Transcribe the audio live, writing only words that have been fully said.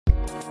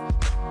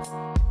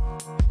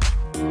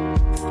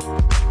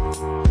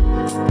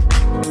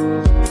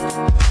Hello,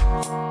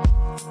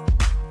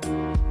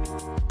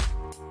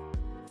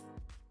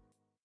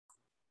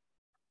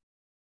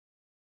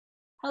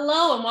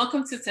 and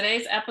welcome to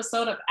today's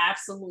episode of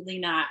Absolutely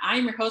Not. I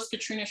am your host,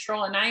 Katrina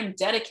Stroll, and I am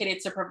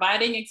dedicated to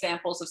providing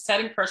examples of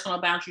setting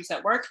personal boundaries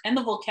at work and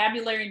the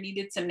vocabulary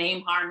needed to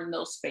name harm in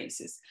those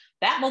spaces.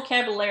 That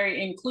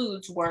vocabulary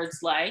includes words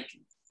like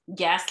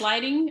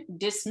gaslighting,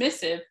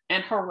 dismissive,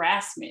 and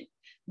harassment.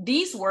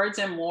 These words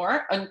and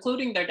more,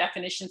 including their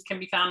definitions, can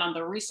be found on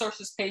the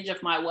resources page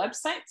of my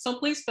website, so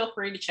please feel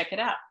free to check it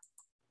out.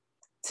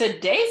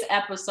 Today's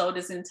episode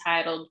is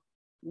entitled,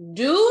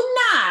 Do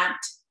Not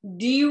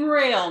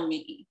Derail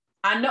Me.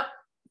 I know,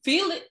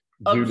 feel it,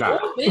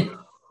 absorb it.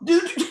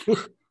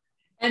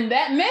 And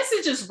that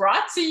message is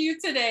brought to you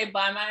today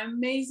by my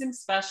amazing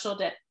special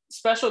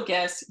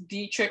guest,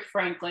 Dietrich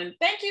Franklin.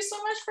 Thank you so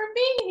much for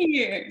being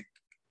here.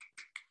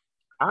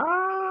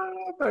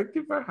 Thank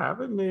you for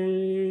having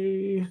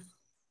me.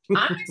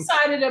 I'm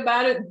excited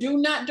about it. Do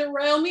not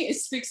derail me. It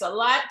speaks a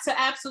lot to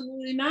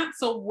Absolutely Not.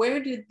 So where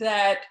did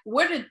that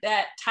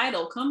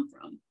title come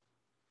from?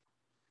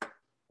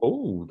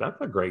 Oh,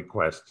 that's a great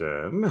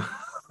question.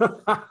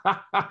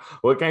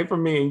 Well, it came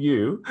from me and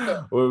you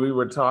when we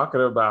were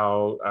talking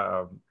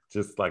about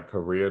just like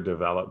career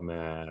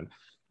development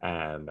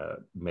and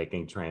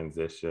making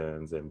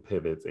transitions and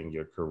pivots in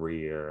your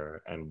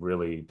career and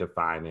really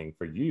defining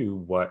for you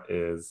what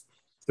is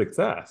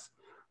success,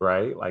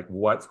 right? Like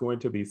what's going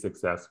to be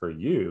success for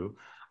you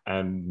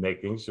and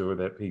making sure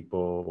that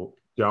people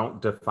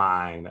don't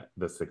define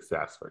the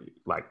success for you.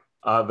 Like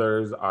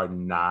others are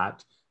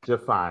not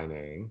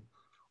defining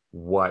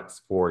what's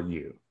for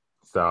you.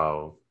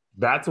 So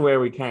that's where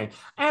we came.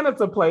 And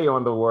it's a play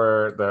on the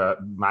word,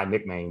 my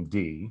nickname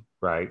D,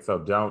 right? So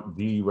don't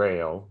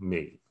derail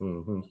me.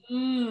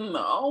 Mm-hmm.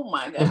 Oh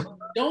my God.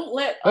 Don't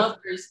let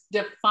others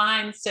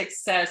define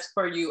success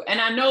for you. And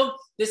I know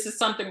this is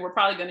something we're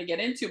probably going to get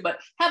into, but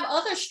have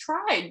others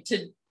tried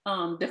to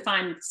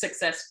define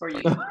success for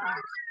you?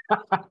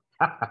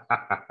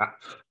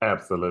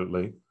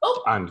 Absolutely.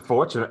 Oh.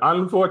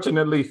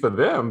 Unfortunately for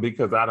them,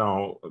 because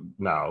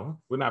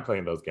we're not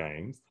playing those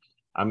games.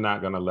 I'm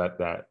not going to let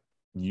that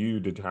you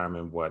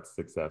determine what's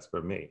success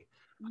for me.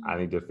 Mm-hmm. I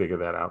need to figure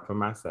that out for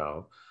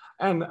myself.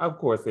 And of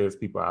course, there's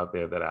people out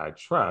there that I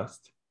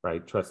trust,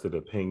 right? Trusted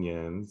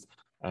opinions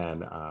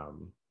and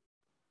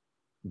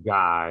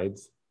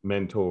guides,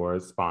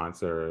 mentors,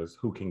 sponsors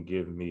who can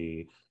give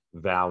me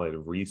valid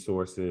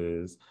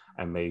resources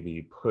and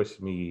maybe push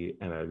me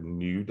in a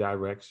new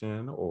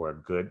direction or a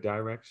good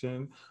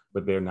direction,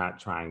 but they're not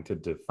trying to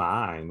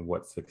define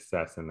what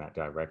success in that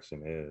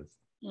direction is.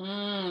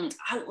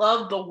 I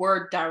love the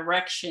word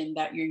direction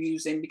that you're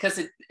using because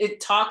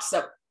it talks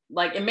up,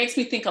 like, it makes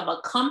me think of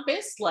a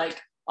compass. Like,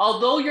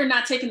 although you're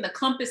not taking the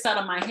compass out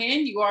of my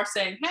hand, you are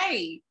saying,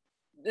 hey,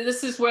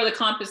 this is where the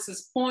compass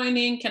is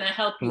pointing. Can I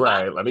help you?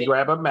 Right. Let me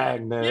grab a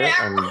magnet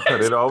and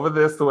put it over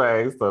this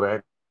way so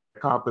that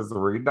compass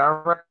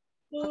redirect.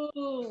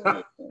 Oh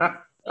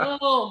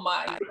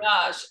my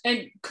gosh.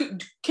 And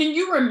can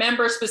you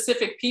remember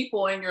specific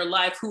people in your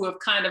life who have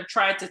kind of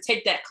tried to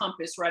take that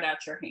compass right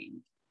out your hand?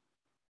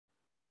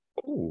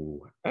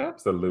 Oh,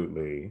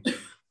 absolutely.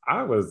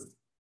 I was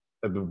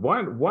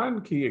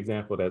one key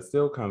example that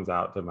still comes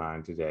out to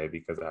mind today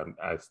because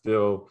I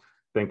still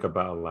think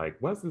about, like,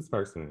 was this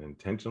person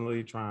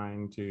intentionally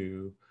trying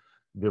to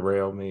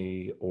derail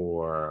me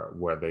or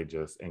were they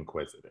just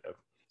inquisitive?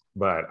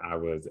 But I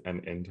was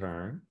an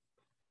intern.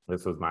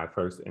 This was my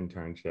first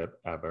internship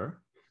ever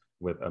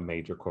with a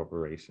major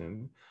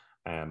corporation.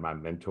 And my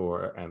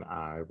mentor and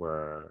I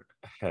were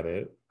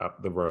headed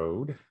up the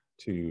road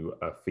to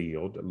a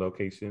field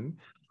location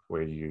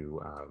where you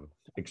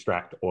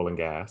extract oil and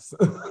gas.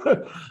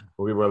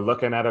 We were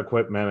looking at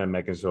equipment and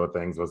making sure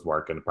things was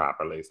working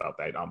properly so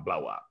they don't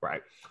blow up,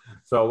 right?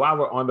 So while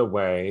we're on the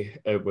way,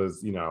 it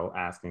was,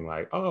 asking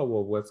like, oh,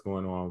 well, what's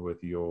going on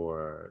with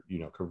your,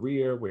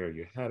 career? Where are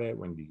you headed?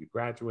 When do you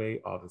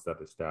graduate? All this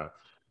other stuff.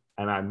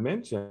 And I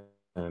mentioned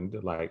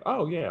like,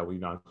 oh yeah,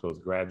 I'm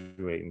supposed to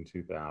graduate in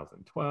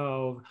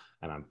 2012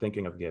 and I'm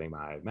thinking of getting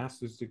my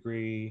master's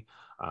degree.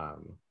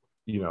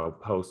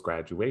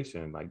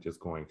 Post-graduation, like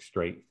just going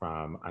straight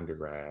from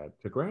undergrad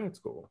to grad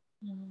school.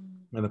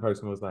 Mm-hmm. And the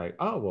person was like,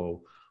 oh,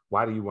 well,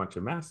 why do you want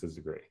your master's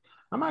degree?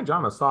 I'm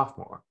a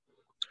sophomore.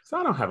 So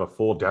I don't have a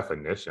full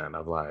definition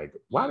of like,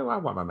 why do I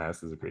want my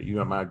master's degree?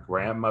 My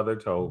grandmother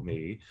told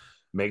me,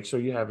 make sure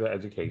you have the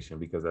education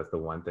because that's the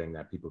one thing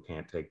that people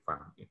can't take from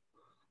you.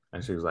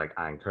 And she was like,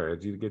 I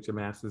encourage you to get your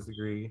master's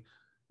degree.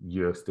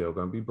 You're still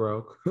going to be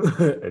broke.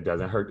 It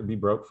doesn't hurt to be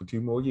broke for 2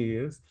 more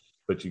years.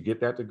 But you get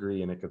that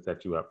degree and it can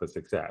set you up for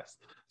success.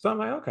 So I'm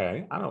like,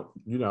 okay, I don't,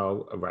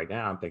 right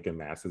now I'm thinking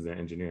master's in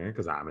engineering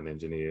because I'm an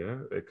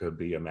engineer. It could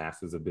be a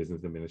master's of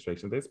business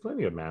administration. There's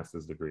plenty of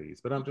master's degrees,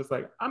 but I'm just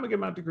like, I'm gonna get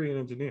my degree in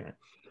engineering.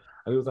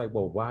 And he was like,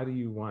 well, why do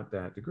you want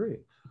that degree?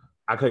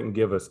 I couldn't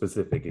give a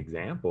specific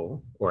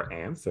example or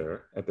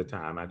answer at the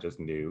time. I just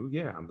knew,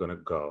 I'm gonna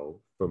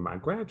go for my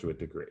graduate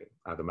degree,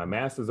 either my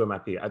master's or my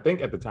PhD. I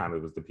think at the time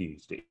it was the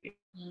PhD,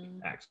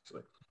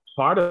 actually.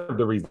 Part of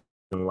the reason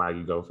why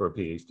you go for a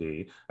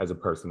PhD as a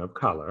person of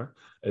color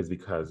is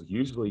because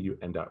usually you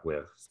end up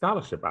with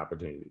scholarship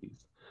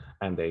opportunities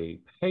and they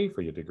pay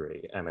for your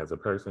degree. And as a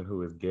person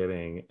who is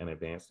getting an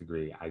advanced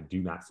degree, I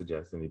do not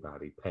suggest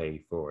anybody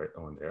pay for it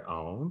on their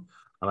own,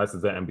 unless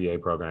it's an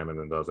MBA program, and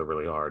then those are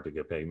really hard to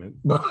get payment.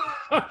 But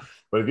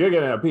if you're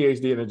getting a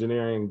PhD in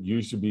engineering,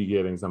 you should be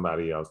getting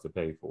somebody else to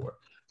pay for it.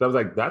 So I was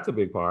like, that's a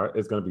big part.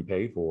 It's going to be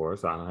paid for,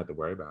 so I don't have to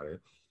worry about it.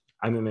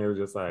 And then they were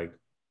just like,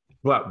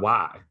 but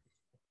why?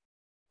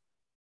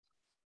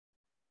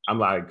 I'm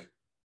like,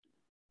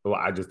 well,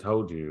 I just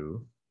told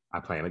you I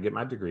plan to get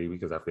my degree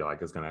because I feel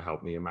like it's going to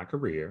help me in my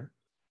career.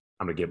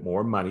 I'm going to get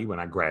more money when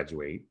I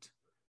graduate.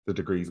 The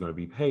degree is going to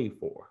be paid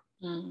for.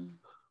 Mm.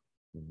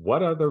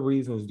 What other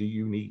reasons do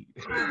you need?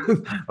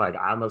 Like,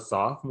 I'm a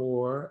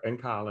sophomore in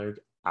college.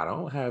 I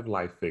don't have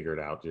life figured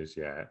out just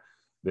yet.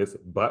 This,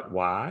 but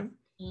why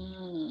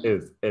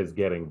is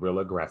getting real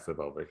aggressive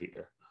over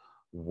here.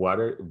 What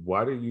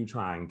are you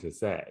trying to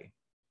say?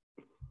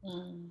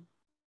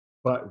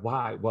 But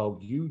why? Well,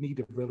 you need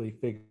to really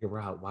figure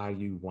out why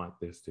you want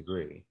this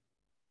degree.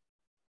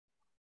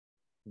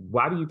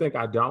 Why do you think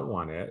I don't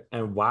want it?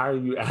 And why are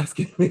you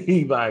asking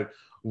me like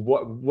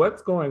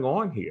what's going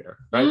on here?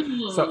 Right.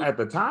 So at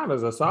the time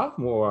as a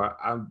sophomore,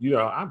 I'm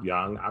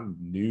young, I'm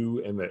new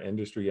in the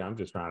industry. I'm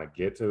just trying to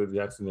get to the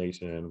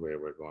destination where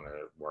we're going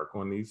to work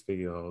on these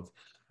fields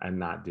and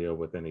not deal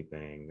with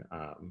anything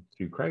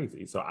too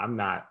crazy. So I'm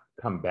not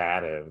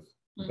combative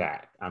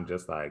back. I'm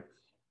just like,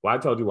 well, I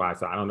told you why,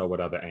 so I don't know what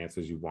other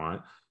answers you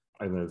want.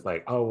 And then it's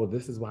like, oh, well,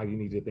 this is why you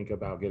need to think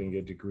about getting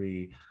your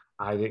degree.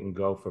 I didn't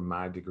go for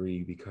my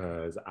degree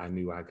because I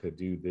knew I could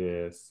do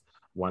this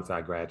once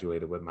I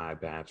graduated with my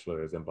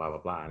bachelor's and blah, blah,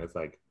 blah. And it's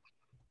like,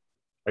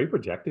 are you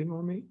projecting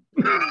on me?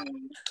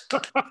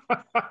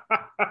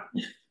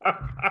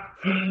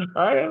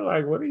 I am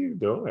like, what are you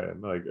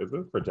doing? Like, is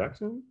this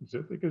projection?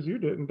 Just because you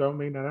didn't don't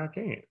mean that I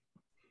can't.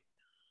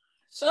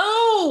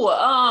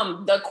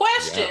 So, the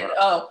question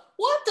of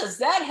what does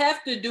that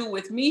have to do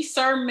with me,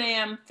 sir,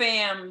 ma'am,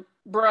 fam,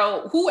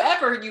 bro,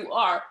 whoever you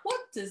are? What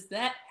does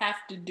that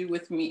have to do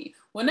with me?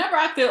 Whenever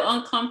I feel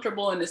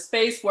uncomfortable in a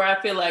space where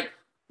I feel like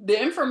the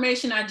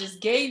information I just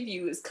gave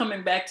you is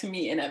coming back to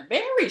me in a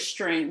very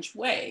strange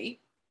way,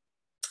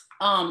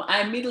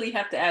 I immediately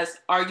have to ask,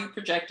 are you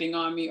projecting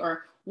on me,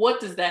 or what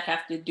does that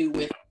have to do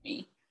with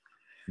me?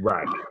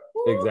 Right,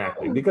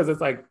 exactly. Because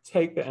it's like,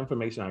 take the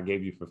information I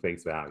gave you for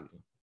face value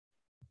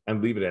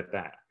and leave it at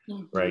that,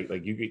 right?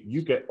 Like you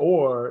could,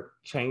 or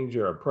change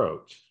your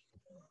approach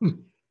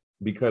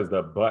because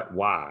the but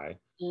why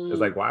is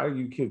like, why are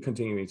you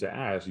continuing to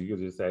ask? You could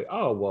just say,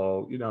 oh,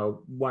 well,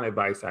 one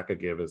advice I could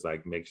give is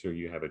like, make sure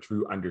you have a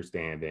true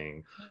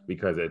understanding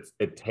because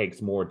it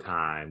takes more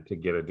time to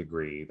get a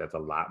degree. That's a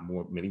lot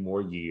more, many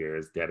more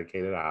years,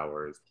 dedicated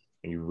hours.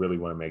 And you really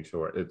want to make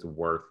sure it's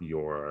worth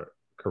your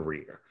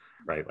career,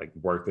 right? Like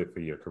worth it for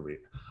your career.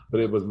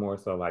 But it was more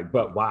so like,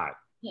 but why?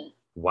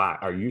 Why?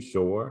 Are you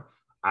sure?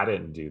 I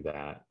didn't do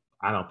that.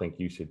 I don't think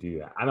you should do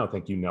that. I don't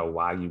think you know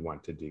why you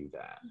want to do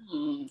that.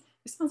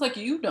 It sounds like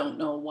you don't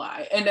know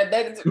why. And that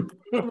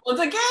once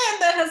again,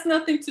 that has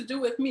nothing to do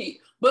with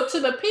me. But to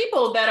the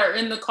people that are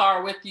in the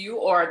car with you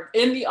or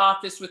in the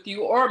office with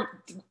you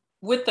or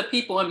with the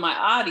people in my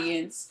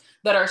audience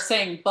that are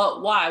saying,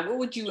 but why? What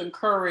would you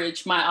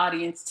encourage my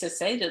audience to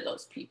say to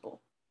those people?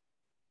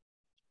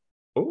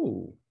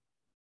 Oh,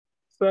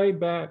 say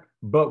back,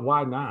 but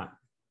why not?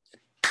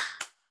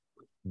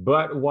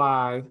 But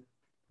why,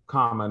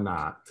 comma,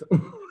 not?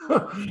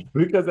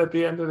 Because at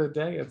the end of the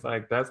day, it's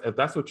like, if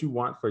that's what you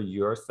want for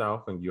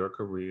yourself and your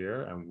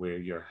career and where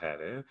you're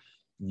headed,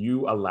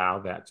 you allow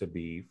that to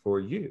be for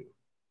you.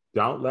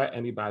 Don't let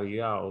anybody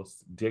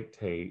else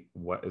dictate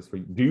what is for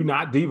you. Do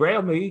not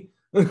derail me.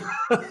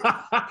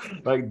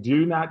 Like,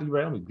 do not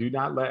derail me. Do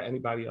not let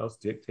anybody else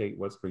dictate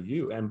what's for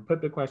you. And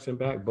put the question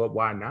back, but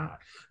why not?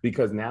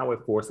 Because now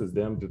it forces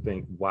them to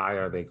think, why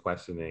are they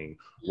questioning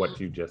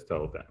what you just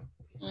told them?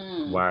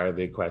 Why are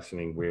they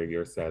questioning where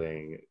you're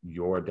setting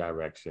your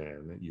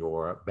direction,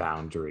 your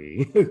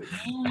boundary,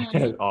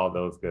 and all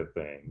those good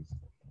things?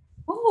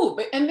 Ooh,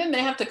 and then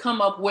they have to come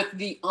up with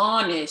the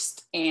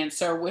honest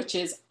answer, which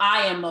is,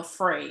 I am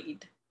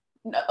afraid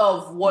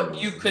of what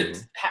you could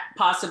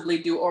possibly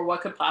do or what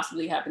could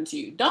possibly happen to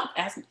you. Don't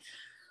ask me.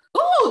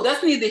 Oh,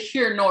 that's neither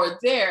here nor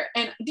there.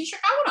 And Deidre,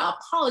 I want to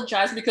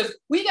apologize because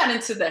we got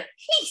into the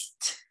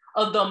heat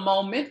of the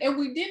moment and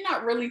we did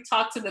not really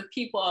talk to the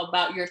people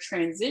about your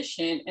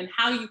transition and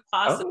how you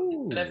possibly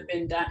could have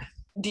been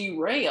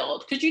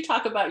derailed. Could you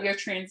talk about your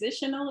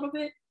transition a little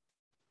bit?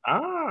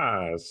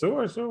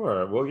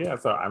 Sure. Well, yeah,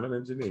 so I'm an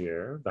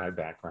engineer by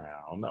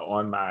background.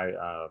 On my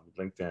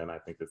LinkedIn, I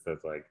think it says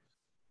like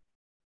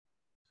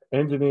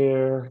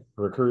engineer,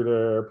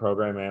 recruiter,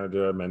 program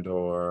manager,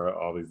 mentor,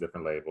 all these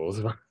different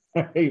labels,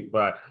 right?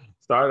 But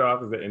started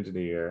off as an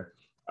engineer,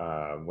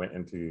 went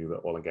into the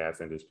oil and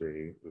gas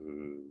industry,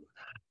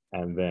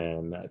 and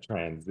then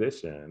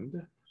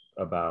transitioned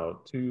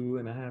about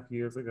 2.5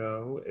 years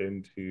ago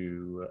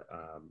into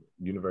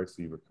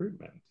university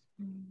recruitment.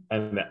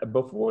 And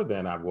before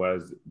then, I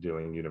was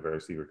doing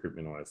university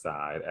recruitment on the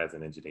side as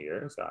an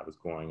engineer. So I was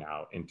going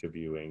out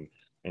interviewing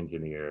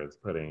engineers,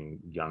 putting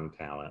young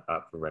talent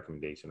up for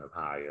recommendation of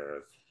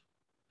hires,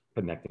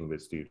 connecting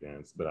with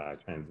students. But I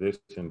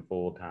transitioned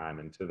full time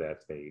into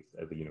that space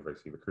as a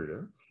university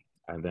recruiter.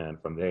 And then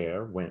from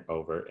there, went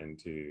over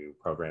into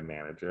program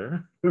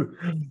manager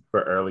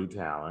for early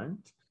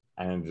talent.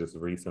 And just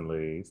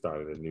recently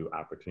started a new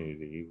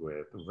opportunity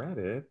with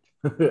Reddit,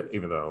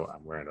 even though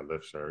I'm wearing a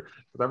Lyft shirt,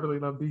 because I really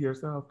love Be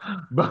Yourself.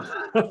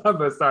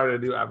 But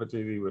started a new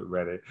opportunity with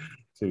Reddit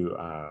to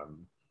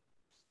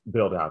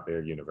build out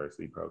their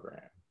university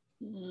program.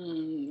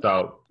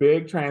 So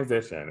big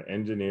transition,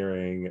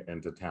 engineering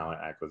into talent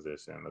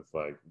acquisition. It's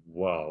like,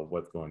 whoa,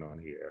 what's going on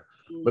here?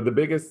 But the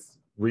biggest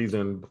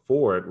reason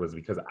for it was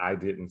because I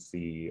didn't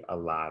see a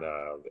lot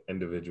of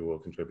individual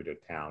contributor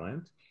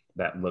talent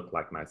that looked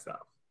like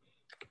myself.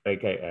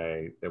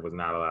 AKA, there was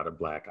not a lot of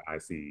Black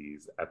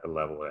ICs at the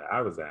level that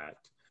I was at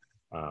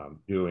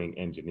doing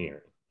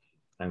engineering.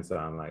 And so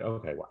I'm like,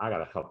 okay, well, I got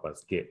to help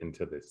us get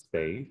into this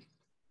space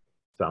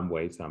some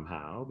way,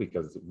 somehow,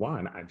 because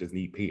one, I just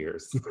need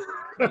peers.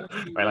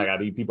 Right? Like I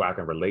need people I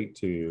can relate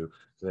to.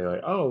 So they're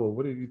like, oh, well,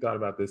 what have you thought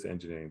about this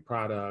engineering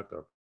product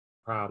or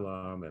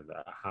problem, and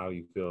how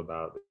you feel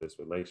about this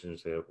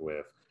relationship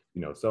with,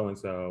 so and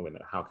so, and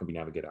how can we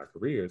navigate our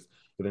careers?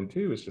 But then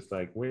two, it's just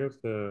like, where's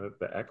the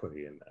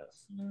equity in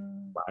this?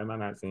 Why am I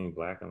not seeing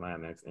Black and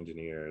Latinx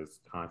engineers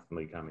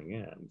constantly coming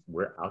in?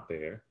 We're out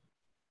there.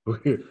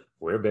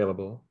 We're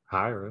available.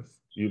 Hire us.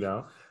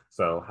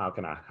 So how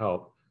can I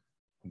help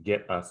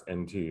get us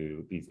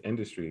into these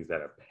industries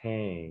that are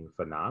paying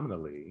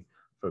phenomenally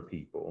for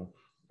people?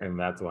 And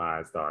that's why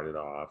I started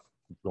off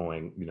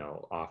going,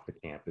 off the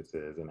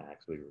campuses and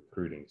actually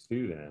recruiting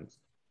students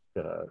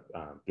to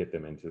get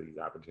them into these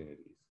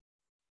opportunities.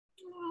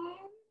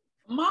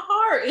 My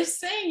heart is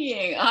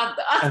singing.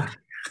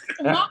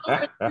 And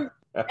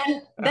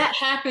that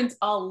happens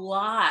a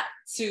lot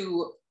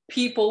to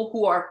people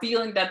who are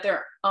feeling that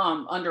they're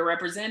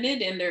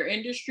underrepresented in their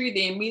industry.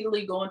 They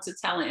immediately go into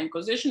talent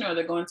acquisition, or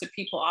they go into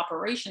people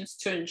operations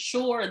to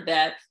ensure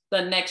that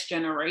the next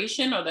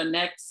generation or the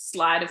next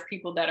slide of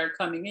people that are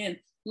coming in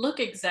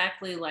look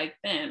exactly like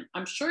them.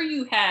 I'm sure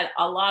you had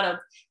a lot of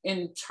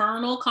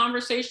internal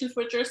conversations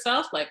with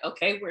yourself, like,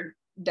 okay, we're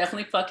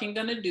definitely fucking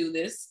gonna do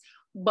this.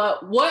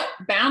 But what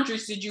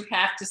boundaries did you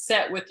have to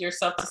set with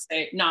yourself to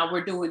say, nah,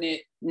 we're doing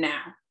it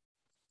now?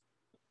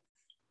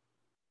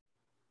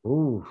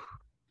 Ooh.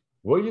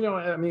 Well,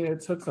 I mean,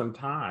 it took some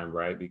time,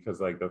 right?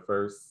 Because like the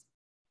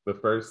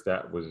first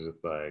step was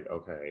just like,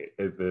 okay,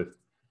 is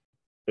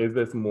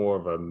this more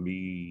of a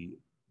me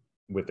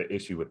with the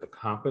issue with the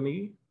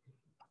company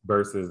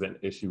versus an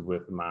issue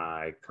with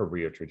my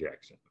career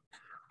trajectory,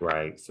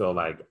 right? So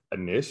like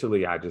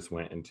initially I just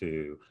went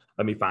into,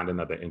 let me find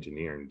another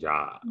engineering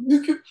job.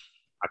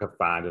 I could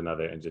find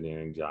another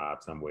engineering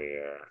job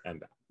somewhere,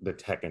 and the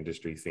tech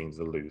industry seems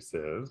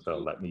elusive, so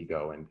let me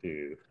go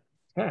into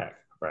tech,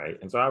 right?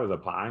 And so I was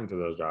applying to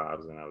those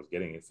jobs, and I was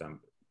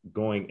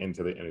going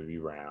into the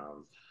interview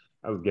rounds.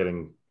 I was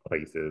getting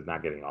places,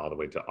 not getting all the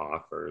way to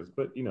offers,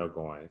 but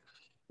going.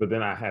 But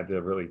then I had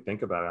to really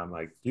think about it. I'm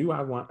like, do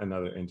I want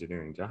another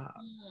engineering job?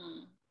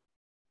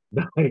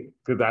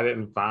 Because I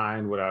didn't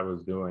find what I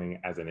was doing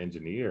as an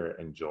engineer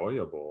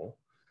enjoyable.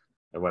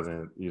 It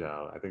wasn't,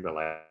 I think the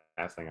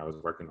last thing I was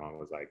working on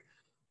was like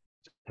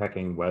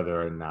checking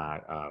whether or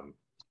not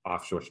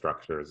offshore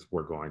structures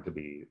were going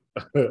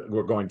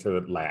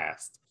to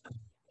last,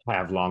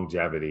 have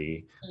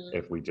longevity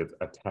if we just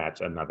attach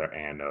another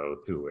anode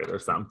to it or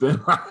something.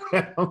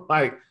 I'm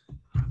like,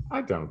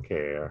 I don't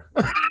care.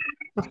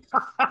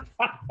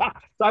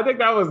 So I think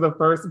that was the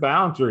first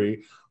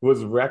boundary,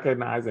 was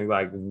recognizing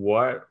like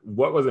what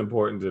was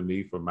important to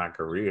me for my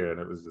career.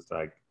 And it was just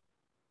like,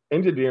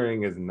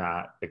 engineering is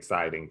not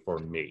exciting for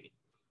me.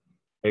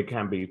 It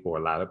can be for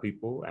a lot of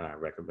people, and I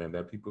recommend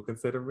that people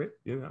consider it,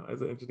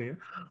 as an engineer.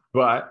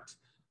 But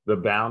the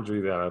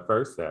boundary that I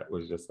first set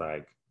was just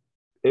like,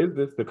 is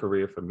this the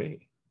career for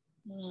me?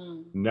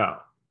 No.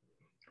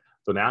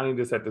 So now I need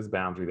to set this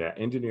boundary that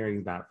engineering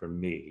is not for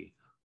me.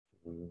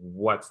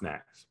 What's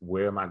next?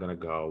 Where am I going to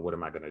go? What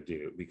am I going to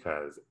do?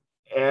 Because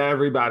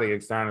everybody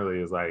externally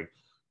is like,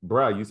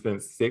 bruh, you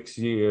spent 6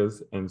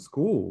 years in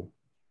school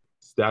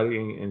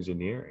studying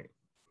engineering.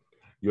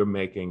 You're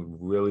making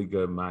really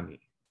good money.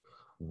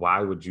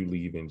 Why would you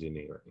leave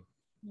engineering?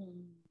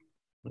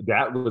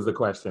 That was the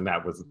question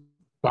that was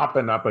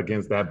bumping up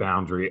against that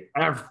boundary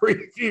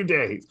every few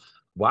days.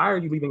 Why are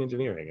you leaving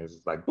engineering? It's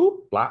just like,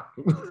 boop, block.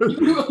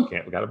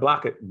 We gotta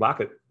block it.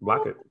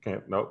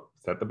 Can't, nope,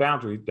 set the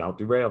boundary. Don't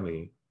derail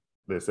me.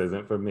 This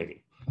isn't for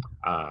me.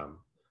 I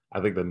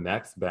think the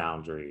next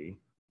boundary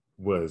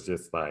was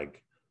just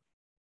like,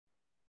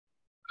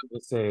 I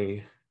would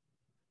say,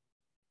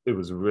 it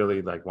was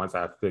really like, once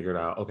I figured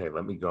out, okay,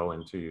 let me go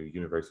into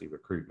university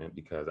recruitment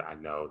because I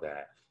know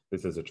that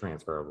this is a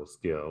transferable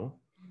skill,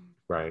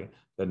 right?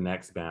 The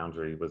next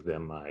boundary was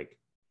then like,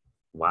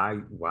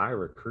 why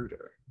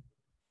recruiter?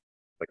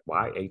 Like,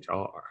 why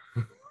HR?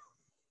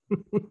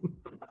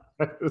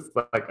 It's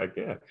like,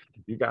 again,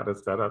 you got to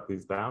set up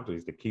these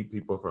boundaries to keep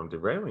people from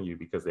derailing you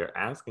because they're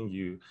asking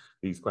you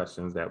these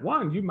questions that,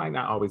 one, you might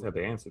not always have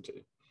the answer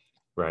to,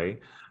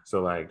 right?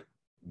 So, like,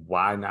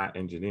 why not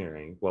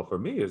engineering? Well, for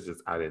me, it's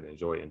just I didn't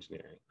enjoy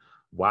engineering.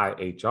 Why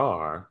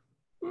HR?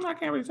 I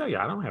can't really tell you.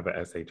 I don't have an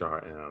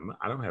SHRM.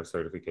 I don't have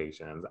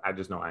certifications. I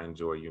just know I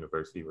enjoy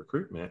university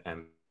recruitment,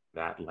 and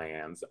that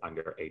lands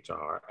under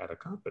HR at a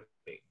company.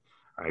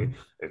 Right?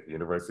 If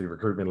university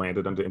recruitment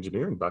landed under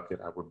engineering bucket,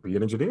 I would be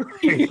in engineering,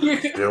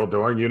 still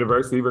doing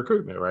university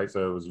recruitment, right?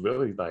 So it was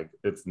really like,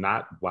 it's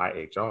not why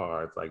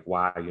HR, it's like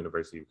why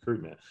university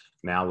recruitment.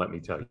 Now let me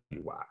tell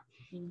you why.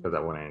 Because I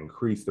want to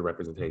increase the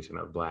representation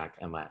of Black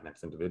and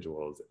Latinx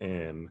individuals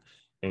in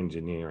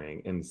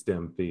engineering, in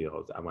STEM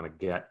fields. I want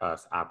to get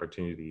us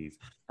opportunities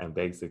and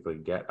basically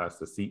get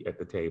us a seat at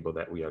the table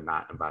that we are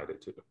not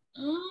invited to.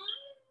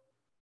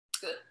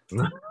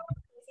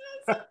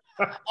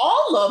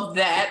 All of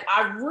that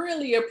I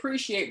really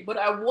appreciate, but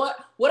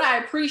what I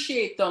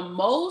appreciate the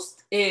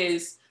most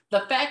is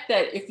the fact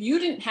that if you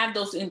didn't have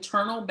those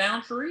internal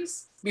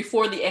boundaries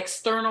before the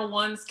external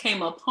ones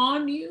came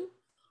upon you,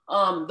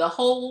 the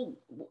whole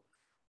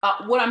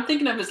what I'm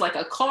thinking of is like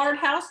a card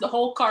house. The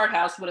whole card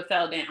house would have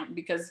fell down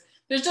because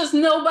there's just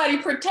nobody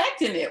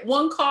protecting it.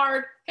 One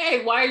card,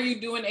 hey, why are you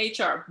doing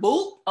HR?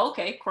 Boop,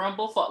 okay,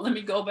 crumble, fall. Let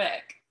me go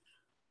back.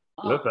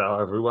 Listen,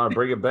 if we want to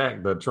bring it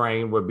back, the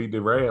train would be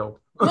derailed.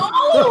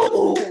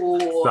 No!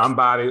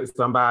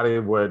 somebody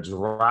would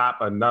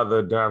drop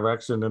another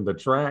direction in the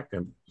track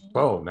and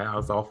boom, now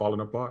it's all falling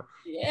apart.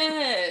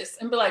 Yes.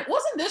 And be like,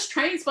 wasn't this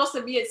train supposed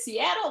to be at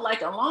Seattle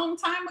like a long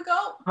time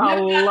ago?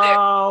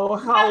 Hello.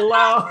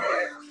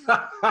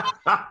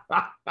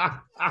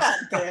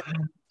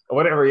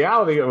 When in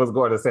reality, it was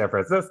going to San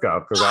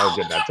Francisco because I was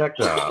getting that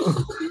checked out.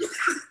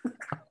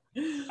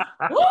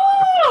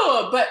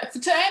 Woo! But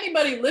to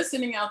anybody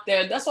listening out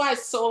there, that's why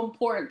it's so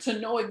important to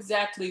know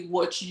exactly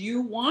what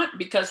you want,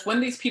 because when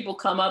these people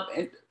come up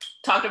and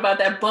talk about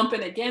that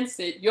bumping against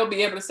it, you'll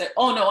be able to say,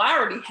 oh no, I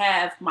already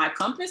have my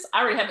compass.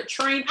 I already have a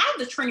train. I have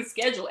the train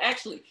schedule.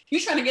 Actually, you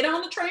trying to get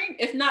on the train?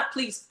 If not,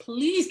 please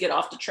get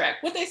off the track.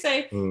 What they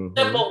say,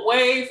 step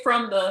away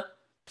from the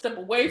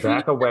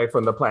back away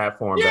from the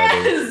platform,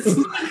 yes!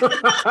 Baby.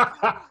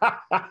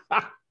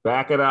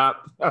 Back it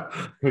up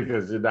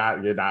because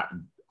you're not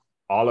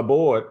all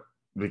aboard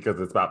because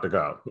it's about to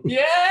go.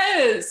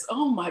 Yes.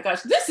 Oh my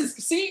gosh.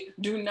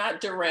 Do not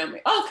derail me.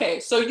 Okay.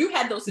 So you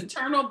had those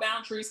internal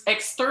boundaries,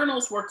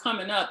 externals were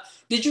coming up.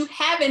 Did you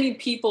have any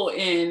people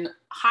in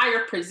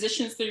higher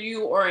positions than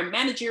you or in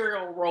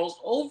managerial roles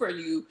over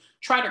you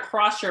try to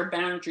cross your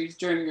boundaries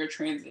during your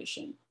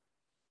transition?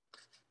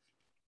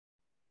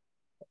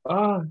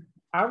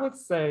 I would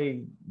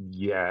say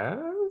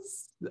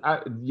yes.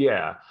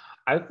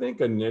 I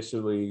think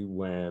initially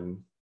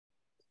when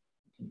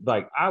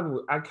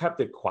I kept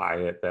it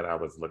quiet that I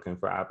was looking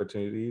for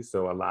opportunities.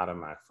 So a lot of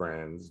my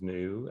friends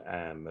knew,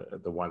 and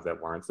the ones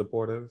that weren't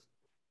supportive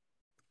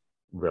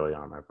really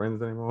aren't my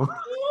friends anymore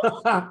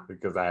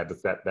because I had to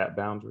set that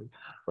boundary,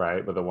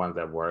 right? But the ones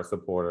that were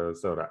supportive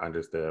sort of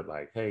understood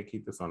like, hey,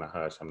 keep this on a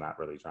hush. I'm not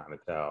really trying to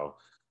tell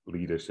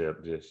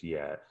leadership just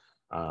yet.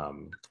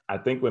 I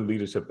think when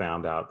leadership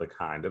found out the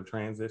kind of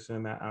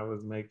transition that I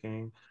was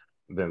making,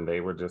 then they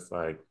were just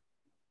like,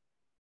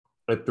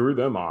 it threw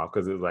them off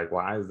because it was like,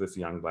 why is this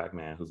young Black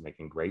man who's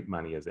making great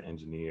money as an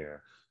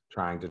engineer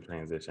trying to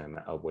transition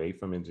away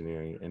from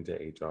engineering into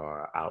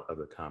HR out of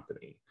the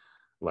company?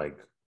 Like,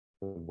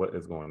 what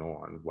is going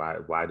on?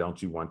 Why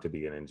don't you want to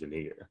be an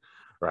engineer,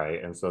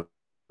 right? And so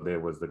there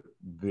was the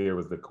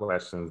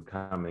questions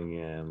coming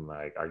in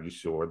like, are you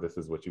sure this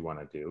is what you want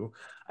to do?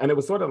 And it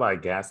was sort of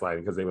like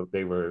gaslighting because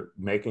they were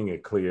making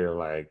it clear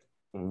like,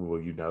 well,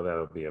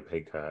 that'll be a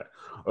pay cut,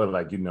 or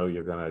like,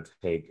 you're gonna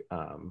take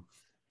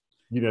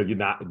you're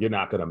not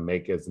going to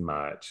make as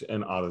much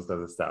and all this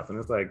other stuff. And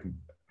it's like,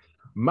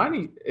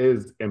 money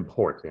is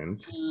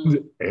important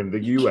in the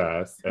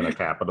US and a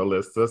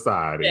capitalist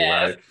society,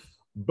 yes, right?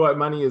 But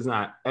money is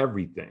not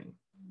everything.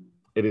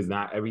 It is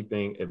not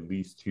everything, at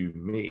least to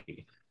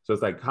me. So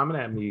it's like coming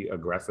at me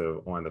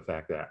aggressive on the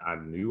fact that I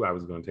knew I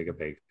was going to take a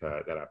pay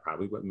cut, that I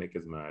probably wouldn't make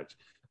as much,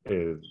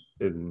 is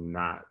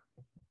not,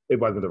 it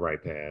wasn't the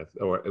right path,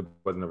 or it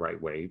wasn't the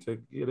right way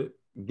to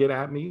get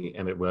at me,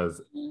 and it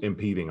was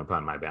impeding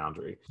upon my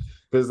boundary.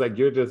 Because like,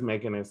 you're just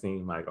making it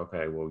seem like,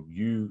 okay, well,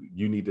 you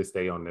need to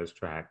stay on this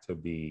track to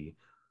be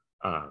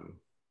what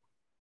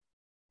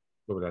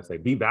would I say,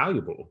 be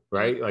valuable,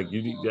 right? Like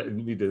you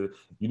need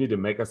to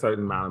make a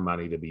certain amount of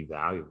money to be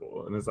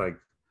valuable. And it's like,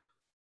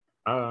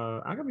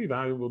 I can be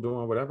valuable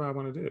doing whatever I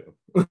want to do.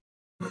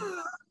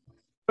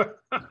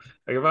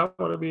 Like if I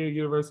want to be a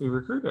university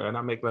recruiter and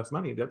I make less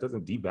money, that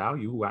doesn't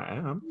devalue who I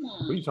am.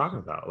 What are you talking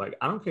about? Like,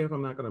 I don't care if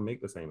I'm not going to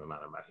make the same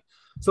amount of money.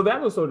 So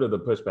that was sort of the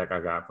pushback I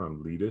got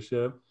from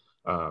leadership.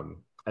 And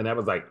that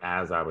was like,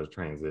 as I was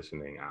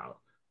transitioning out,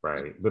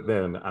 right? But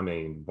then, I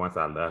mean, once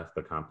I left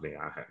the company,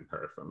 I hadn't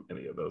heard from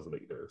any of those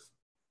leaders.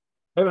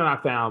 And then I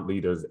found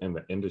leaders in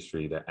the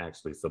industry that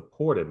actually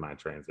supported my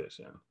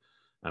transition.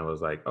 I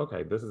was like,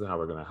 okay, this is how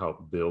we're going to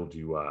help build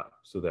you up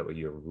so that way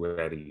you're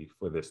ready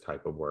for this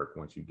type of work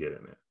once you get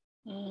in it.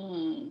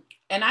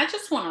 And I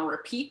just want to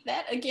repeat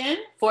that again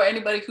for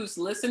anybody who's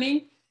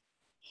listening.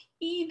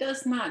 He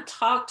does not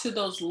talk to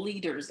those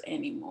leaders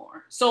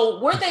anymore. So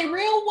were they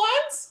real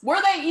ones?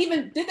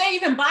 Did they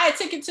even buy a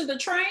ticket to the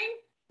train?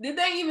 Did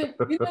they even,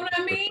 you know what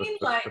I mean?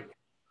 Like,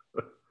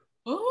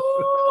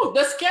 oh,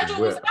 the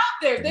schedule was out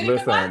there. They didn't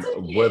even buy a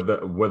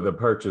ticket. Would the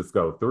purchase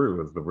go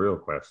through is the real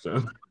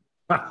question.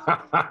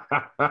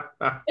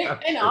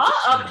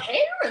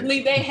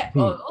 Apparently they had,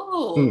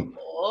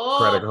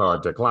 credit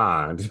card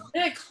declined.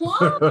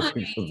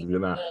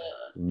 Declined.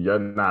 You're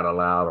not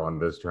allowed on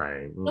this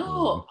train.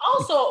 Oh,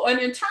 also an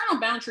internal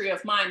boundary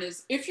of mine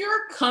is if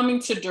you're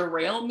coming to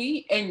derail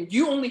me and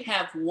you only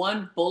have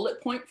one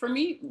bullet point for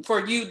you,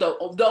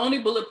 the only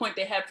bullet point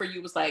they had for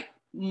you was like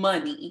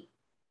money.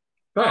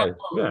 Hey,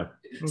 yeah.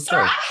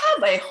 Sir, I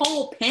have a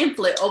whole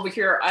pamphlet over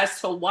here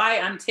as to why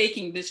I'm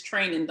taking this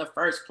train in the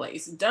first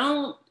place.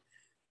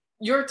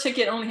 Your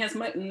ticket only has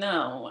money.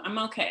 No, I'm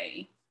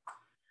okay.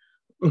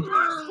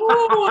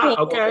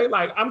 Okay,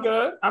 like I'm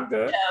good.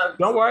 Yeah.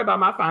 Don't worry about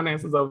my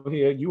finances over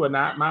here. You are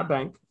not my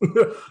bank.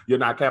 You're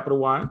not Capital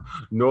One,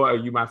 nor are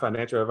you my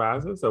financial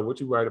advisor. So what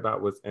you worried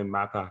about was in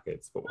my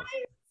pockets for?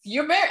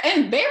 You're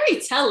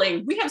very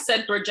telling. We have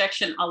said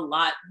rejection a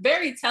lot.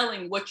 Very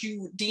telling what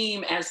you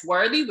deem as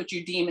worthy, what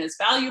you deem as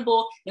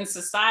valuable in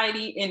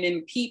society and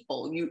in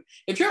people.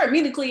 If you're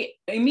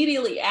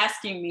immediately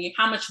asking me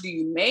how much do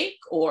you make,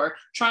 or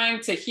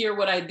trying to hear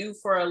what I do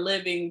for a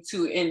living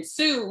to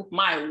ensue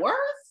my worth,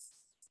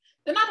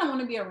 then I don't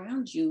want to be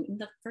around you in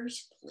the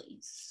first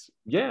place.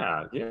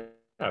 Yeah.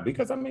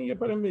 Because I mean, you're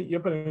putting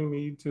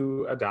me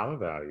to a dollar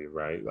value,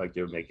 right? Like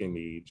you're making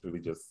me truly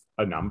just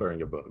a number in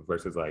your book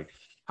versus like,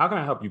 how can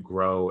I help you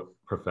grow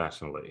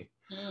professionally?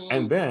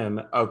 And then,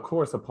 of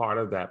course, a part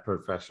of that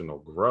professional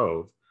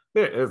growth,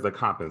 there is the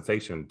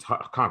compensation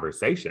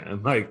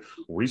conversation. Like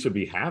we should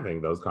be having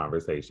those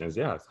conversations.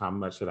 Yes, how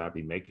much should I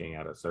be making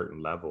at a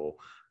certain level,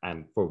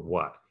 and for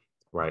what?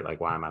 Right? Like,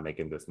 why am I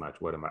making this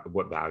much?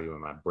 What value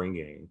am I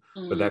bringing?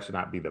 But that should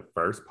not be the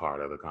first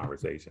part of the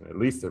conversation, at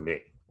least to me.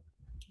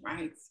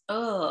 Right.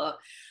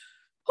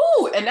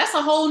 And that's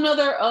a whole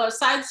nother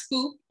side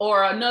scoop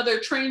or another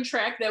train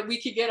track that we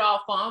could get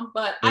off on.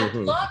 But I'd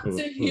love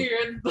to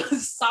hear the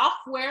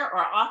software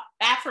or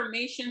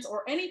affirmations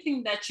or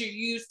anything that you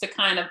use to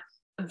kind of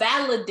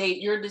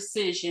validate your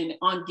decision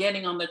on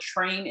getting on the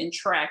train and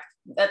track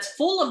that's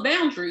full of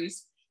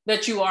boundaries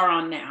that you are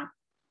on now.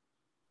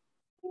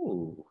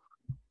 Ooh.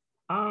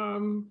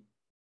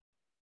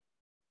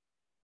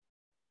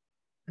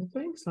 I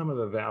think some of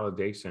the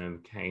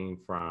validation came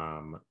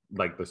from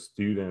like the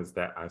students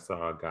that I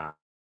saw got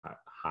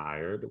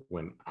hired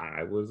when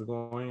I was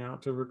going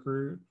out to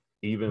recruit,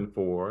 even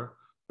for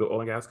the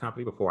oil and gas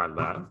company before I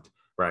left,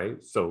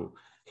 right? So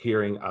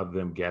hearing of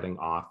them getting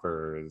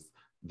offers,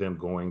 them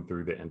going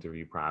through the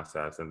interview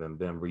process, and then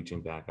them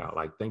reaching back out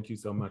like, thank you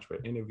so much for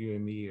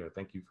interviewing me, or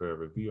thank you for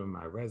reviewing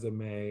my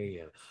resume,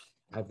 and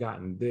I've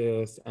gotten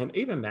this. And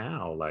even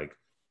now, like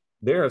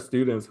there are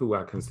students who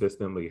I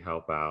consistently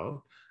help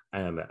out.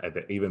 And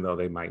even though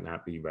they might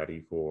not be ready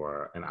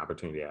for an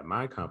opportunity at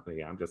my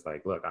company, I'm just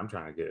like, look, I'm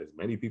trying to get as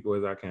many people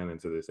as I can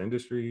into this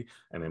industry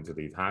and into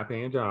these high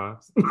paying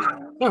jobs,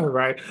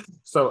 right?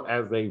 So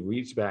as they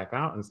reach back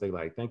out and say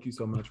like, thank you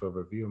so much for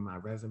reviewing my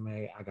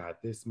resume. I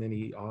got this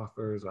many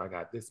offers, or I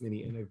got this many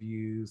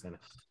interviews, and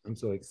I'm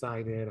so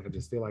excited. I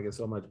just feel like it's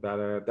so much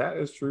better. That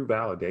is true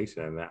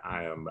validation that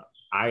I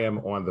am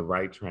on the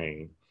right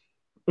train.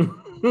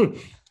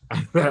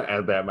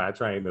 that my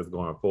train is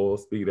going full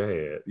speed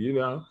ahead,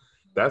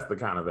 that's the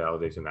kind of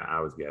validation that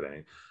I was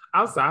getting.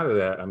 Outside of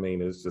that, I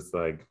mean, it's just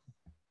like,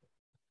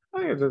 I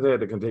think I just had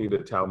to continue to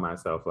tell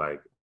myself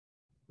like,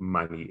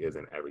 money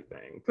isn't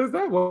everything, because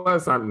that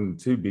was something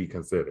to be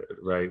considered,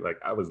 right? Like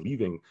I was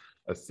leaving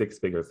a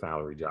 6-figure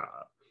salary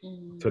job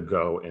to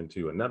go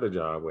into another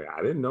job where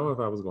I didn't know if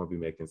I was going to be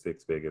making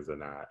 6 figures or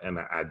not, and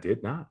I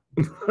did not.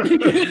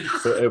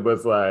 So it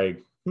was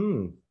like,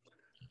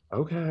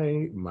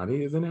 okay,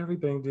 money isn't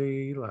everything,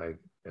 G. Like,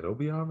 it'll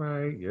be all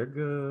right. You're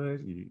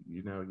good.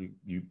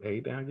 You pay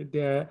down your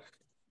debt.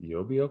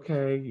 You'll be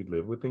okay. You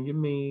live within your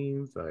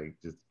means. Like,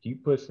 just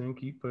keep pushing.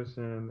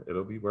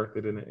 It'll be worth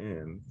it in the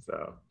end.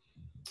 So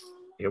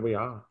here we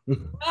are.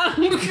 And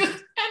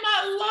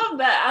I love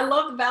that. I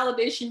love the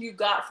validation you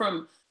got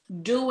from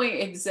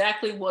doing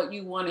exactly what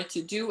you wanted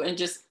to do and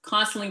just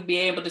constantly be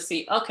able to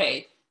see,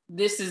 okay,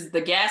 this is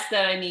the gas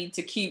that I need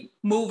to keep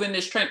moving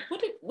this train.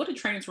 What do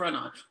trains run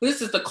on?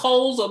 This is the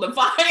coals or the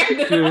fire. Dude,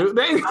 what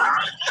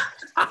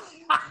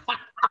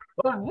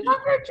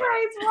do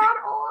trains run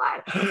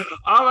on?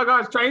 Oh my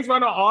gosh, trains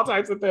run on all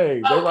types of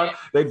things.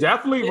 They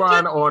definitely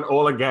run on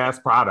oil and gas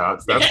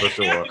products, that's for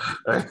sure.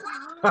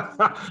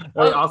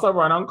 They also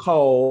run on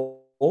coal.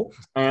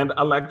 and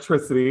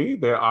electricity.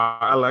 There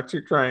are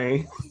electric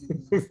trains.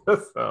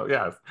 So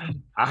yes,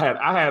 I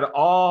had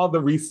all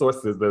the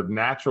resources, the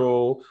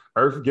natural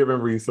earth-given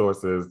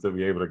resources to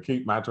be able to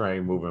keep my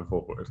train moving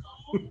forward.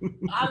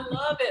 I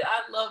love it.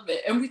 I love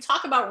it. And we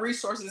talk about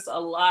resources a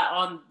lot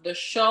on the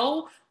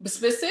show, but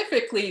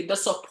specifically the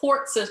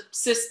support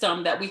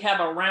system that we have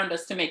around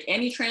us to make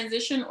any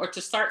transition or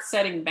to start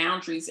setting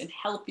boundaries in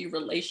healthy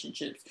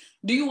relationships.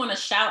 Do you want to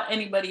shout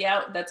anybody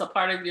out that's a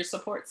part of your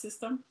support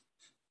system?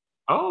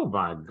 Oh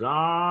my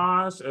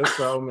gosh, it's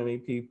so many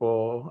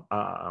people.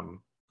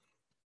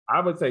 I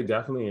would say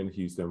definitely in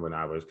Houston when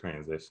I was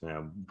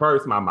transitioning.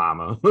 First, my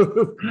mama.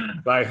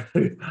 Like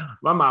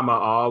my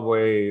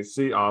mama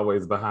she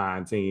always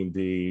behind Team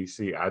D.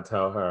 I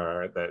tell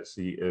her that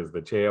she is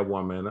the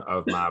chairwoman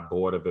of my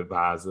board of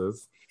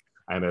advisors.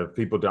 And if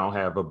people don't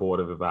have a board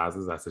of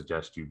advisors, I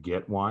suggest you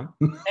get one.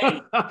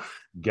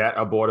 Get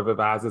a board of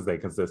advisors. They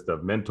consist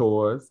of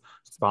mentors,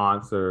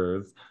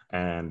 sponsors,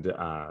 and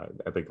I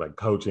think like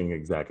coaching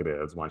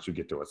executives once you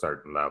get to a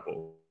certain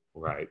level.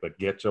 Right, but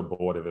get your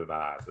board of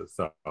advisors.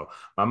 So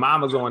my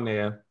mama's on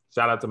there.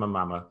 Shout out to my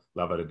mama,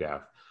 love her to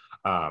death.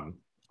 I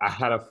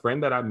had a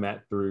friend that I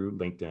met through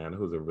LinkedIn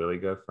who's a really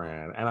good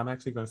friend, and I'm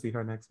actually going to see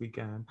her next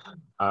weekend.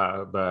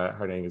 But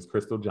her name is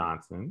Crystal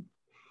Johnson,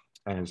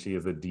 and she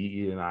is a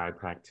DE&I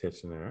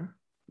practitioner.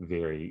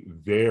 Very,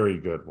 very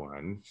good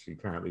one. She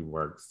currently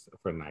works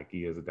for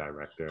Nike as a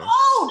director.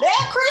 Oh,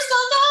 that Crystal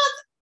Johnson.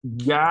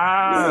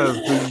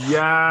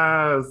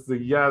 Yes.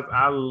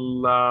 I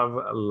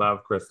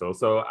love Crystal.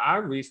 So I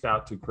reached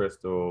out to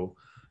Crystal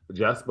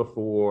just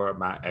before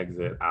my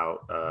exit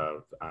out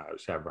of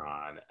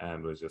Chevron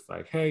and was just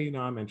like, hey,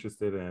 I'm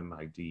interested in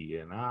like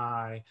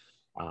DE&I.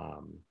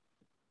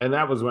 And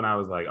that was when I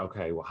was like,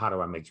 okay, well, how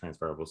do I make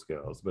transferable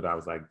skills? But I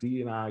was like,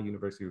 DE&I,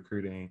 university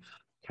recruiting,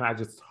 can I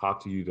just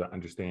talk to you to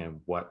understand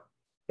what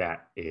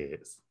that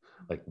is?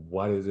 Like,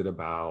 what is it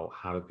about?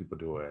 How do people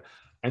do it?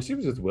 And she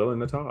was just willing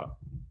to talk.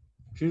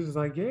 She was just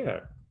like, yeah,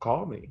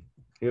 call me.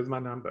 Here's my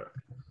number.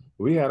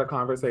 We had a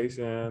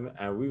conversation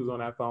and we was on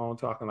that phone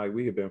talking like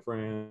we had been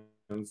friends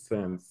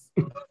since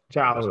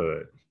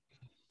childhood.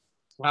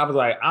 I was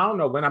like, I don't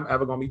know when I'm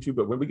ever gonna meet you,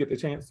 but when we get the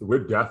chance,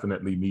 we're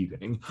definitely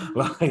meeting.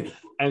 Like,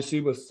 and she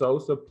was so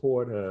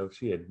supportive.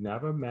 She had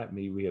never met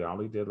me. We had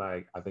only did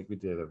like, I think we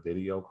did a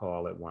video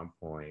call at one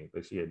point,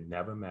 but she had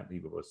never met me,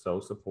 but was so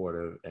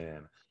supportive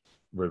and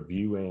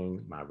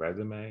reviewing my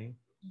resume.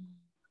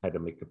 I had to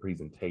make the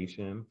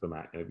presentation for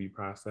my interview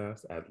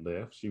process at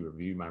Lyft. She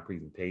reviewed my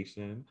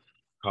presentation,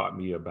 taught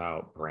me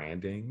about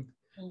branding,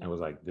 and was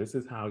like, this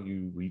is how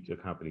you reach a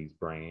company's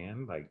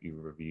brand. Like you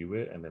review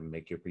it and then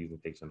make your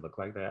presentation look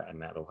like that.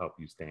 And that'll help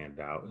you stand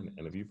out in the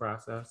interview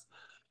process.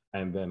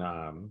 And then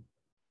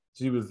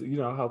she was,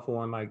 helpful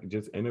on like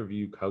just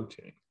interview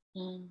coaching.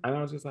 And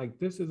I was just like,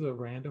 this is a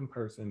random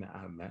person that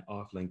I met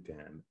off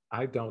LinkedIn.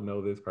 I don't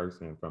know this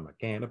person from a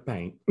can of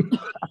paint. For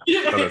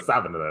the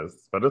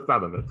Southerners.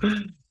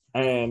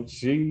 And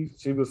she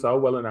was so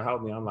willing to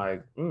help me. I'm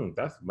like,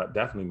 that's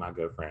definitely my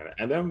good friend.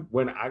 And then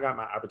when I got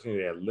my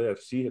opportunity at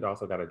Lyft, she had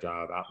also got a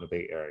job out in the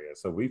Bay Area.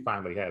 So we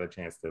finally had a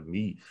chance to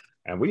meet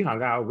and we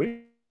hung out.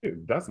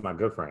 That's my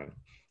good friend.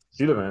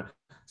 She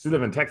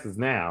live in Texas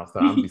now, so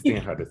I'll be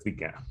seeing her this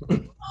weekend.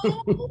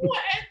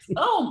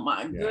 Oh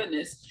my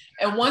goodness.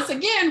 And once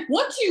again,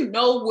 once you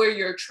know where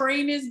your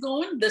train is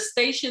going, the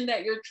station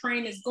that your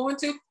train is going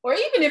to, or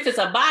even if it's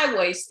a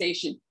byway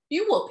station,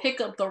 you will pick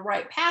up the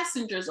right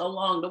passengers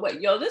along the way.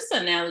 Yo, this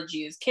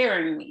analogy is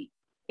carrying me.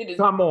 It is.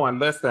 Come on,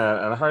 listen.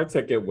 And her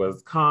ticket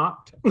was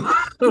comped.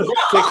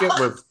 Ticket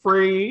was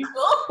free.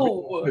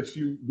 Oh.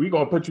 We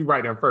gonna put you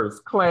right in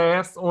first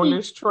class on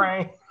this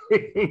train.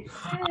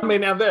 I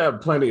mean, now there are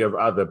plenty of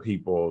other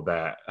people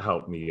that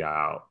helped me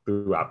out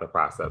throughout the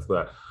process,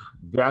 but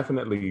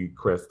definitely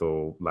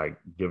Crystal, like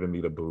giving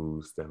me the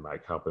boost and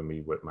like helping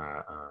me with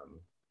my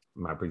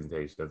my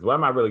presentations. One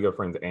of my really good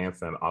friends,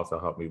 Anson, also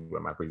helped me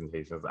with my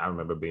presentations. I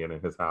remember being in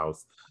his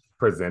house,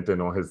 presenting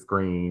on his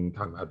screen,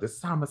 talking about this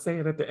is how I'm gonna say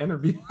it at the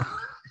interview.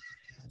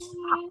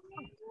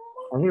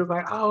 And he was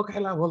like, oh, okay,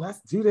 like, well,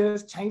 let's do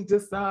this, change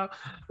this up.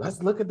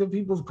 Let's look at the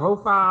people's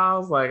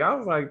profiles. Like, I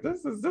was like,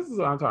 this is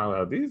what I'm talking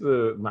about. These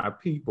are my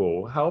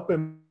people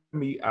helping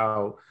me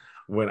out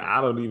when I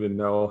don't even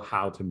know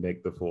how to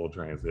make the full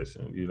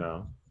transition,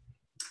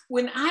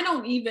 When I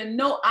don't even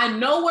know, I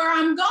know where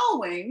I'm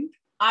going.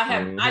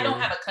 I don't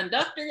have a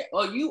conductor.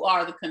 Well, you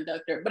are the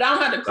conductor, but I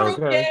don't have the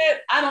crew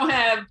yet. I don't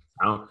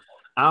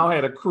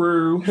have a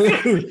crew.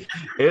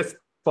 It's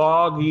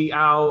foggy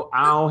out.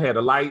 I don't have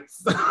the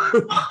lights.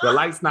 The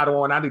lights not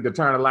on. I need to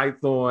turn the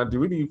lights on. Do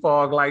we need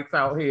fog lights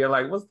out here?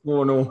 Like, what's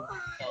going on?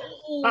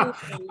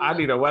 I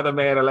need a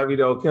weatherman to let me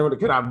know.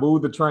 Can I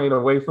move the train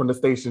away from the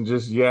station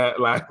just yet?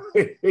 Like,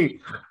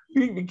 keep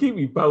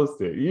me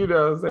posted. You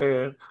know what I'm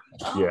saying?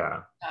 Oh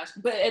Yeah. gosh.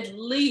 But at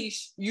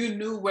least you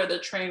knew where the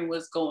train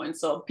was going.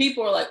 So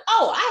people are like,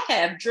 oh, I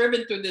have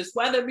driven through this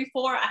weather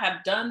before. I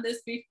have done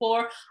this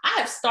before. I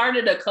have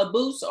started a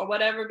caboose or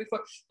whatever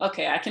before.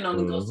 Okay, I can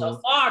only go so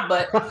far,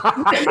 but that's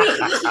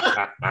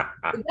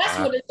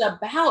what it's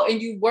about. And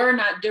you were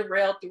not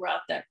derailed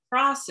throughout that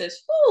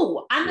process.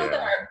 Ooh, I know there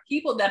are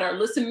people that are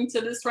listening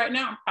to this right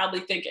now and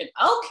probably thinking,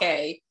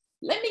 okay,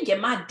 let me get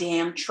my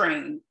damn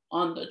train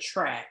on the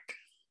track.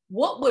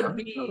 What would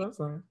be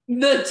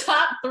the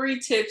top 3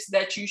 tips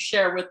that you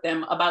share with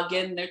them about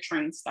getting their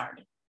train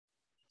started?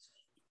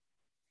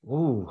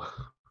 Ooh,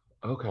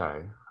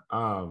 okay.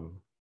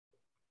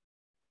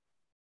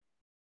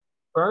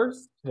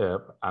 First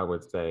tip I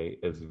would say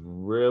is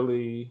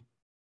really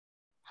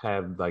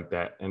have like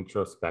that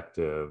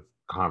introspective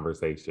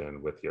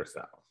conversation with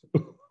yourself.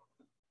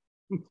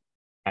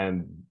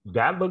 And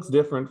that looks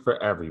different for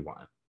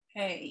everyone.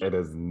 Hey. It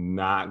is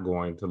not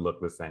going to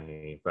look the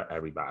same for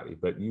everybody,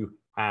 but you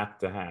have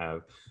to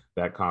have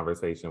that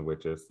conversation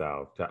with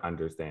yourself to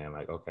understand,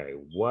 like, okay,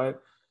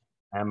 what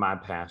am I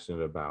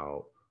passionate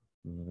about?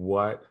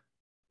 What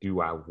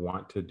do I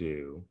want to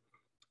do?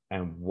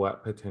 And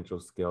what potential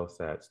skill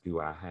sets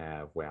do I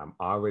have where I'm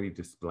already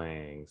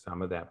displaying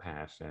some of that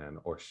passion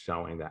or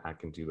showing that I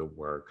can do the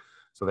work?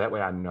 So that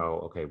way I know,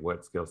 okay,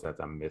 what skill sets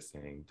I'm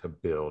missing to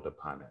build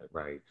upon it,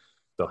 right?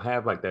 So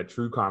have like that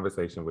true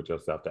conversation with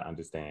yourself to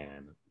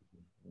understand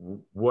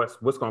what's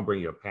going to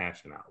bring your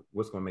passion out,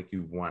 what's going to make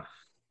you want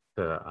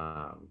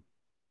to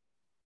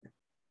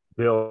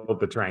build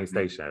the train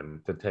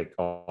station to take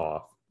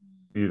off,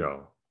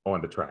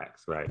 on the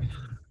tracks, right?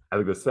 I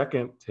think the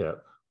second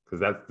tip, because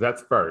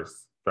that's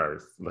first,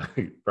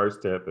 like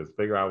first tip is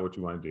figure out what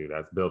you want to do.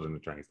 That's building the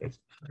train station.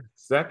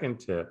 Second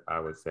tip I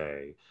would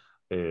say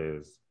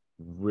is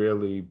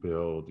really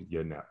build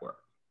your network,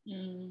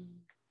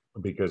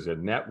 because your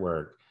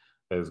network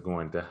is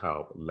going to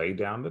help lay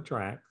down the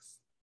tracks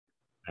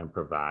and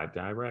provide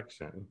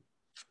direction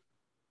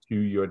to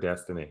your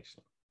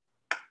destination.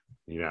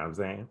 You know what I'm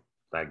saying?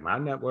 Like my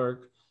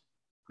network,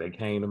 they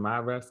came to my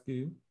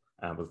rescue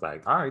and was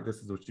like, all right, this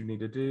is what you need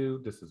to do.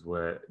 This is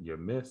what you're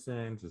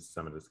missing. This is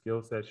some of the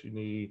skill sets you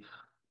need.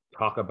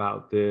 Talk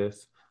about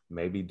this,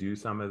 maybe do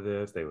some of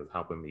this. They was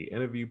helping me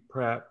interview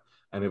prep.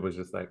 And it was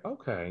just like,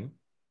 okay,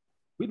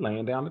 we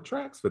laying down the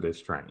tracks for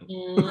this train.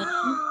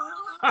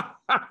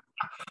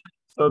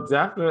 So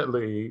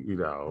definitely,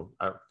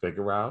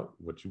 figure out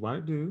what you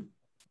want to do,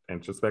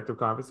 introspective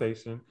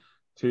conversation.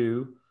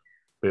 2,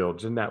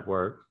 build your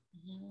network,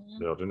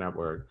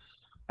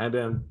 And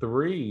then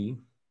 3,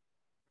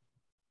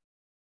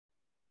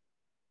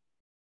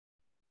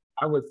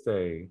 I would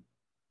say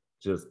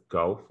just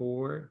go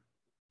for it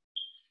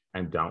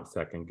and don't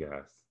second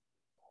guess.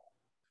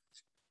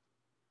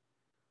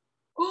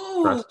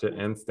 Ooh. Trust your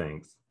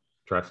instincts.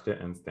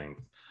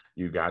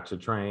 You got your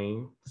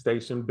train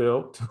station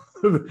built.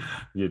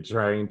 Your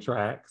train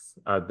tracks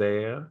are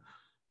there.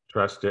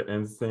 Trust your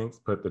instincts,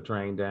 put the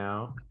train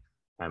down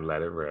and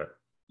let it rip.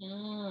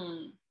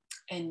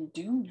 And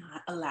do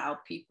not allow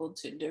people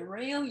to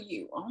derail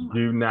you.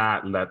 Do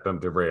not let them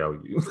derail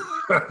you.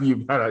 You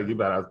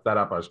better set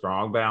up a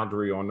strong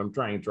boundary on them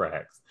train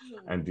tracks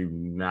and do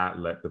not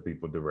let the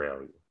people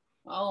derail you.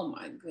 Oh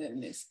my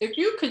goodness. If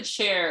you could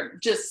share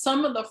just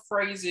some of the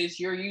phrases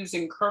you're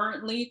using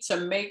currently to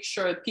make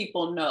sure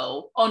people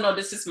know, oh no,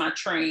 this is my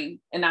train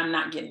and I'm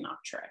not getting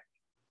off track.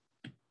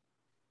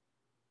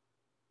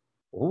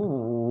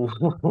 Ooh,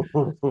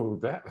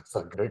 that's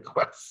a good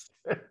question.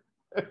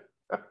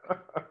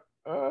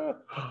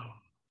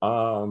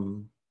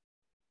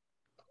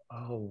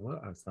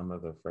 What are some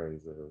of the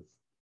phrases?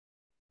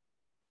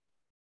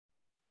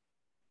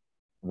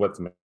 What's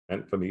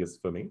meant for me is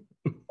for me.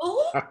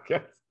 I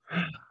guess.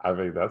 I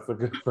think that's a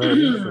good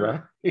phrase,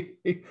 right?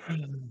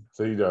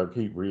 So,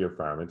 keep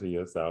reaffirming to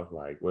yourself,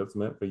 like, what's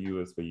meant for you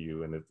is for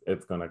you, and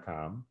it's gonna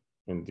come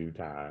in due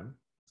time.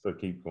 So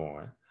keep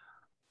going.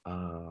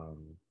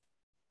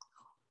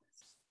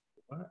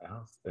 What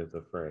else is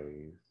a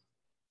phrase?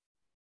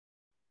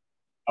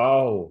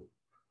 Oh,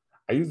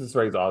 I use this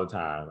phrase all the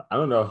time. I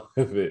don't know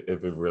if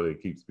it really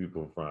keeps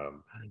people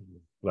from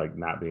like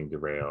not being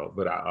derailed,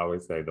 but I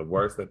always say the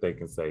worst that they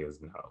can say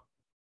is no.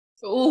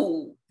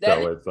 Ooh,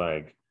 so it's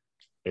like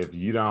if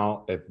you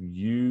don't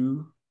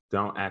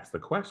ask the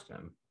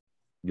question,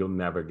 you'll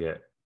never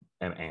get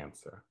an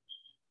answer,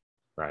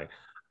 right?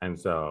 And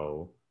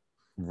so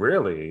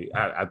really,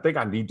 I think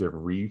I need to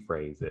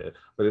rephrase it,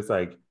 but it's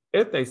like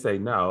if they say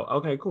no,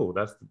 okay, cool,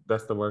 that's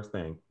the worst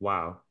thing.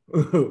 Wow.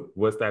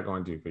 What's that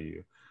going to do for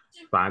you?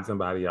 Find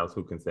somebody else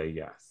who can say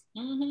yes,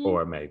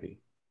 or maybe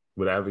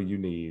whatever you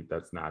need.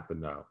 That's not the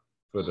no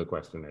for the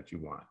question that you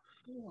want,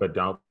 but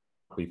don't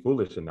be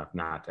foolish enough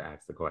not to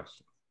ask the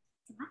question,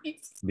 right?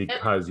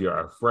 Because you're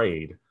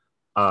afraid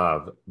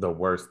of the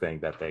worst thing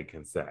that they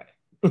can say.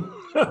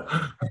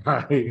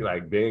 Right?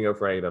 Like being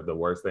afraid of the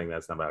worst thing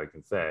that somebody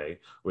can say,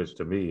 which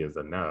to me is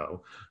a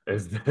no,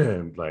 is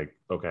then like,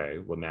 okay,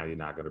 well now you're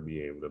not going to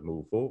be able to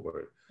move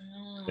forward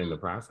in the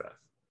process.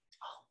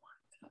 Oh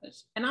my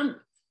gosh. And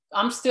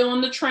I'm still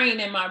on the train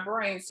in my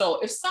brain. So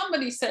if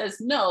somebody says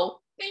no,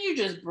 then you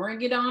just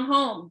bring it on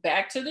home,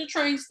 back to the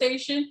train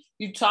station.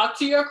 You talk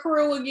to your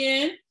crew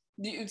again.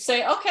 You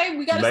say, okay,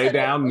 we got to lay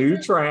down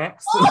new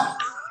tracks.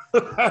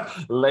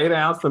 Lay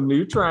down some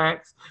new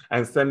tracks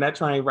and send that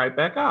train right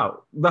back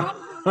out. Back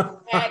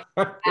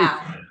out.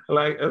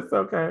 Like, it's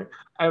okay.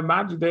 And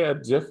mind you, there are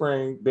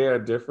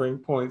differing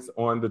points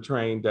on the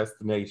train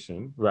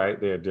destination, right?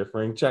 There are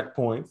differing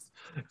checkpoints.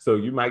 So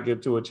you might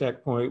get to a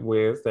checkpoint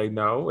where say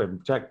no,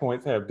 and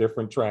checkpoints have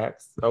different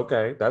tracks.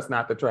 Okay, that's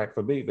not the track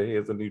for me, but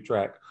here's a new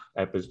track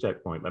at this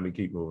checkpoint. Let me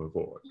keep moving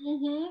forward.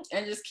 Mm-hmm.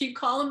 And just keep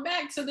calling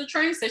back to the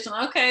train station.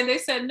 Okay, they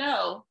said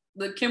no.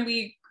 But can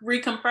we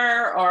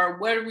reconfirm, or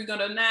what are we going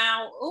to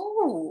now?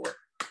 Ooh,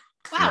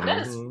 wow,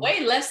 that is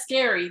way less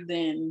scary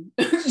than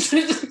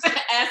just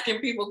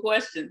asking people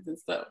questions and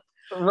stuff.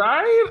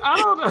 Right? I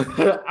don't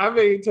know. I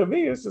mean, to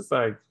me, it's just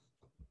like,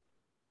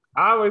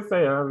 I always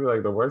say, I'll be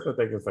like, the worst that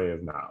they can say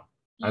is no.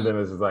 Mm-hmm. And then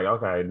it's just like,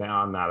 okay,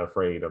 now I'm not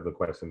afraid of the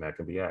question that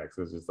can be asked.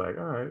 It's just like,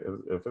 all right,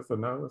 if it's a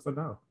no, it's a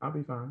no. I'll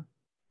be fine.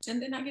 And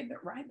then I get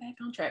right back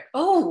on track.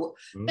 Oh,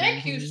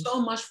 thank you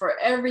so much for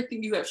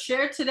everything you have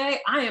shared today.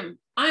 I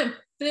am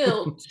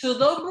filled to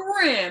the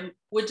brim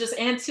with just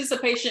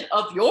anticipation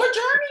of your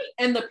journey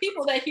and the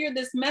people that hear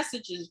this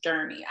message's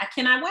journey. I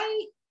cannot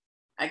wait.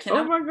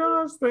 Oh my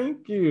gosh,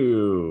 thank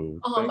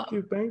you.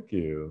 Thank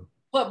you.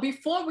 But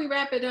before we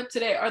wrap it up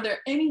today, are there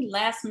any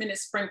last minute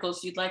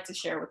sprinkles you'd like to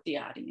share with the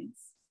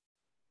audience?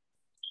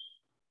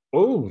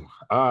 Oh,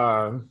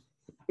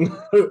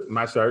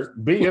 my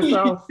shirt. Be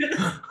yourself.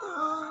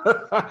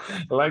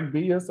 Like,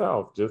 be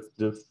yourself. Just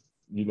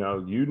you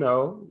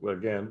know,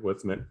 again,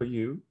 what's meant for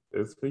you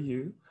is for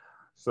you.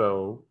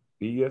 So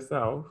be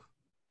yourself.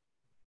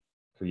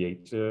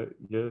 Create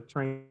your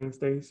train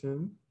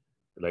station.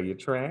 Lay your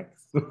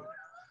tracks.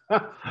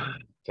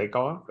 Take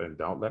off and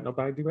don't let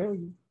nobody derail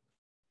you.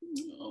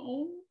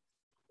 Oh,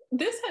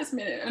 this has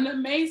been an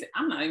amazing,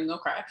 I'm not even gonna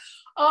cry.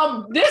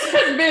 This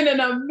has been an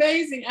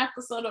amazing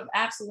episode of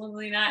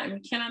Absolutely Not, and we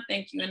cannot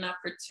thank you enough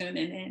for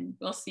tuning in.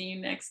 We'll see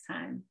you next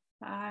time.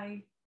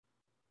 Bye.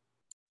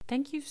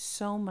 Thank you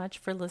so much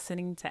for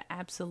listening to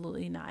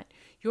Absolutely Not.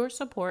 Your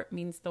support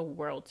means the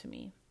world to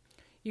me.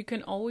 You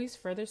can always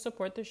further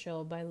support the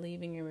show by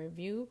leaving a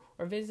review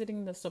or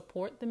visiting the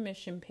Support the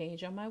Mission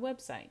page on my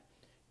website,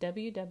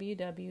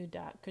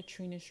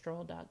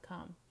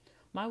 www.katrinastroll.com.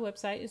 My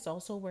website is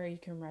also where you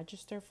can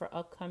register for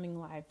upcoming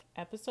live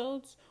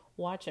episodes,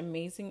 watch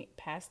amazing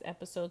past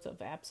episodes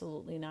of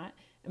Absolutely Not,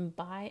 and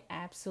buy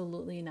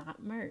Absolutely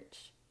Not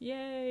merch.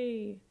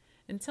 Yay!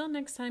 Until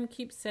next time,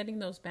 keep setting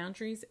those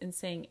boundaries and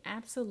saying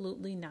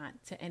absolutely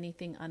not to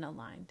anything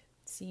unaligned.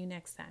 See you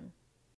next time.